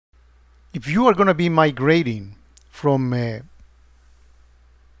if you are going to be migrating from a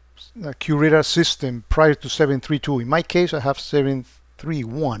Curator system prior to 7.3.2, in my case I have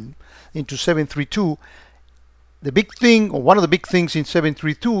 7.3.1 into 7.3.2, the big thing, or one of the big things in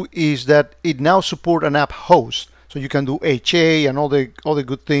 7.3.2 is that it now supports an app host. So you can do HA and all the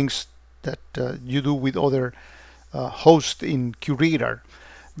good things that you do with other hosts in Curator,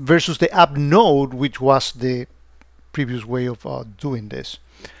 versus the AppNode, which was the previous way of doing this.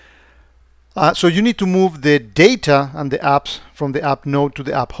 So you need to move the data and the apps from the AppNode to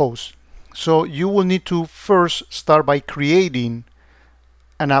the AppHost. So you will need to first start by creating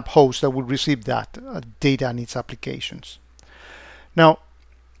an AppHost that will receive that data and its applications. Now,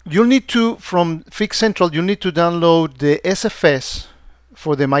 you'll need to, from Fix Central, you need to download the SFS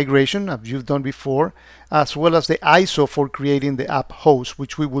for the migration, as you've done before, as well as the ISO for creating the AppHost,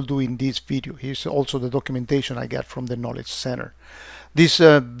 which we will do in this video. Here's also the documentation I got from the Knowledge Center. These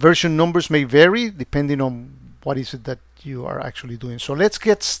version numbers may vary depending on what is it that you are actually doing. So let's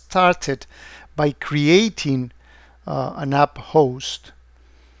get started by creating an AppHost.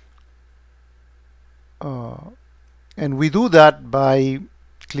 And we do that by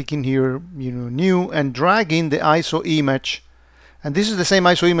clicking here, new, and dragging the ISO image. And this is the same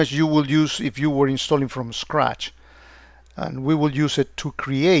ISO image you will use if you were installing from scratch. And we will use it to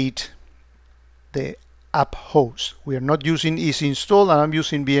create the AppHost. We are not using Easy Install, and I'm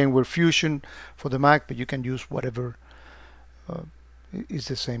using VMware Fusion for the Mac, but you can use whatever is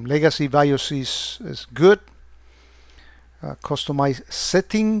the same. Legacy BIOS is good. Customize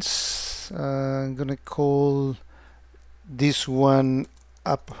settings. I'm gonna call this one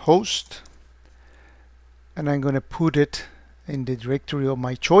AppHost, and I'm gonna put it in the directory of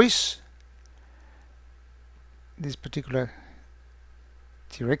my choice, this particular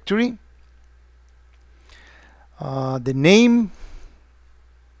directory. The name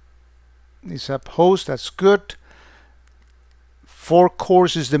is AppHost, that's good. 4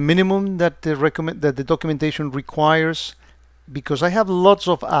 cores is the minimum that the documentation requires. Because I have lots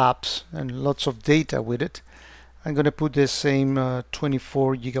of apps and lots of data with it, I'm going to put the same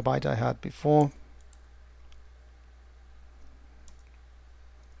 24 gigabyte I had before.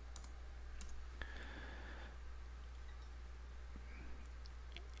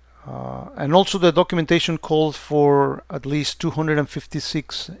 And also the documentation calls for at least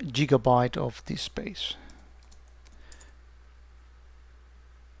 256 gigabyte of disk space.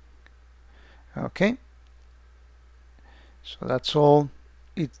 Okay. So that's all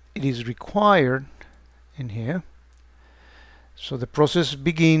it is required in here. So the process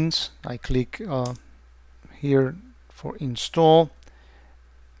begins. I click here for install,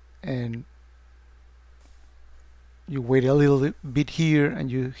 and you wait a little bit here and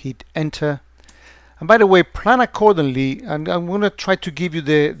you hit enter. And by the way, plan accordingly, and I'm going to try to give you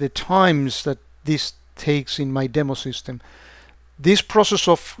the times that this takes in my demo system. This process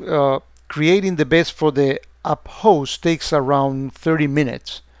of creating the base for the AppHost takes around 30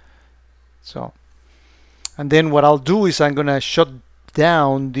 minutes. So, and then what I'll do is I'm gonna shut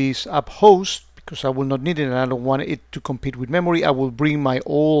down this AppHost because I will not need it and I don't want it to compete with memory. I will bring my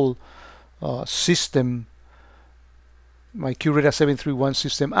old system, my Curator 7.3.1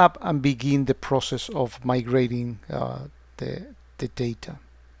 system up, and begin the process of migrating the data.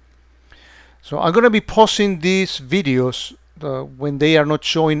 So I'm gonna be pausing these videos when they are not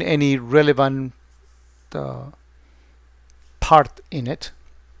showing any relevant part in it.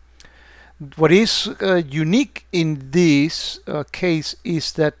 What is unique in this case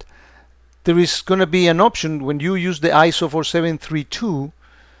is that there is going to be an option when you use the ISO for 7.3.2.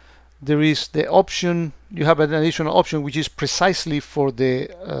 There is the option, you have an additional option which is precisely for the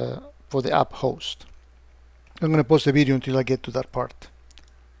AppHost. I'm going to pause the video until I get to that part.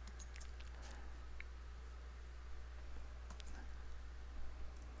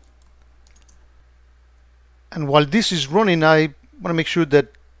 And while this is running, I want to make sure that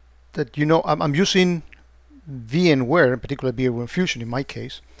you know I'm using VMware, in particular VMware Fusion in my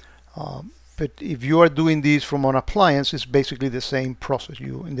case. But if you are doing this from an appliance, it's basically the same process.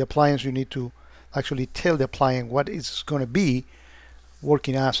 In the appliance, you need to actually tell the appliance what it's going to be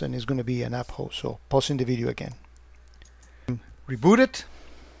working as, and it's going to be an AppHost. So pausing the video again. Reboot it.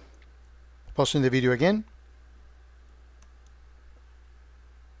 Pausing the video again.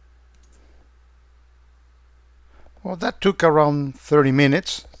 Well, that took around 30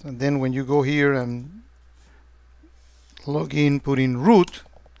 minutes. And then when you go here and log in, put in root,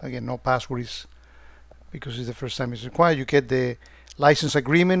 again, no password is because it's the first time it's required. You get the license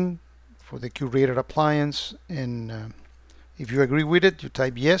agreement for the curated appliance, and if you agree with it, you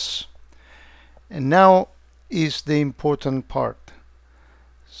type yes. And now is the important part.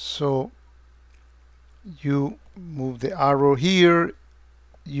 So you move the arrow here,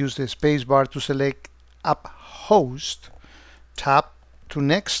 use the space bar to select AppHost, tap to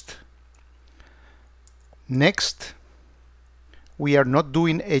next. Next. We are not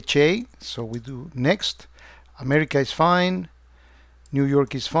doing HA, so we do next. America is fine. New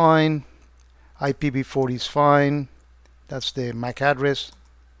York is fine. IPv4 is fine. That's the MAC address.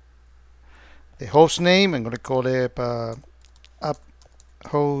 The host name, I'm going to call it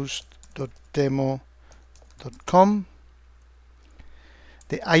apphost.demo.com.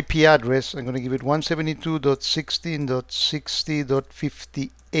 The IP address, I'm going to give it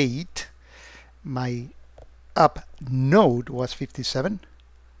 172.16.60.58. My AppNode was 57,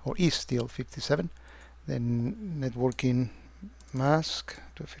 or is still 57. Then networking mask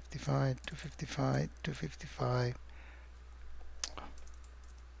 255, 255, 255.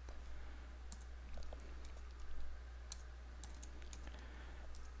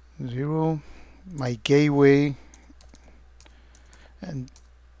 Zero. My gateway, and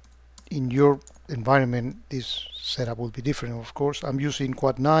in your environment this setup will be different, of course. I'm using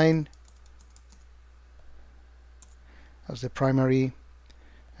Quad 9 as the primary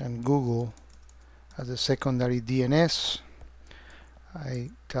and Google as the secondary DNS. I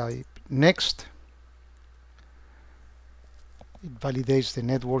type next. It validates the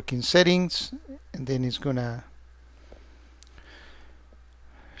networking settings, and then it's gonna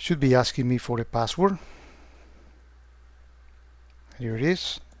should be asking me for a password. Here it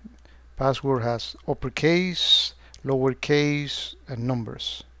is. Password has uppercase, lowercase, and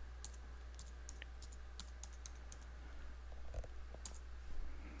numbers.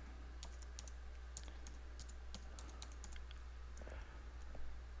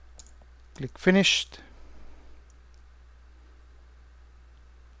 Click finished.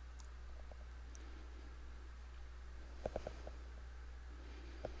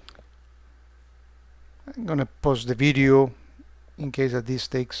 I'm going to pause the video in case that this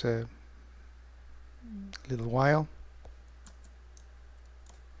takes a little while.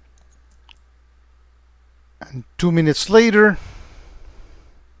 And 2 minutes later,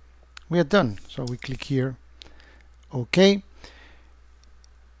 we are done. So we click here, OK.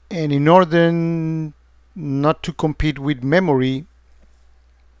 And in order not to compete with memory,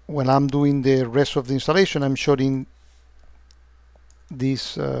 when I'm doing the rest of the installation, I'm showing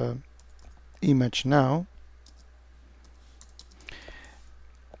this image now.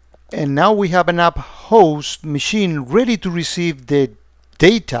 And now we have an AppHost machine ready to receive the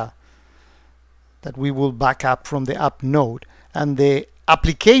data that we will back up from the AppNode and the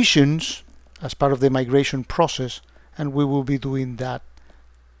applications as part of the migration process, and we will be doing that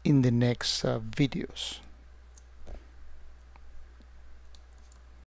in the next videos.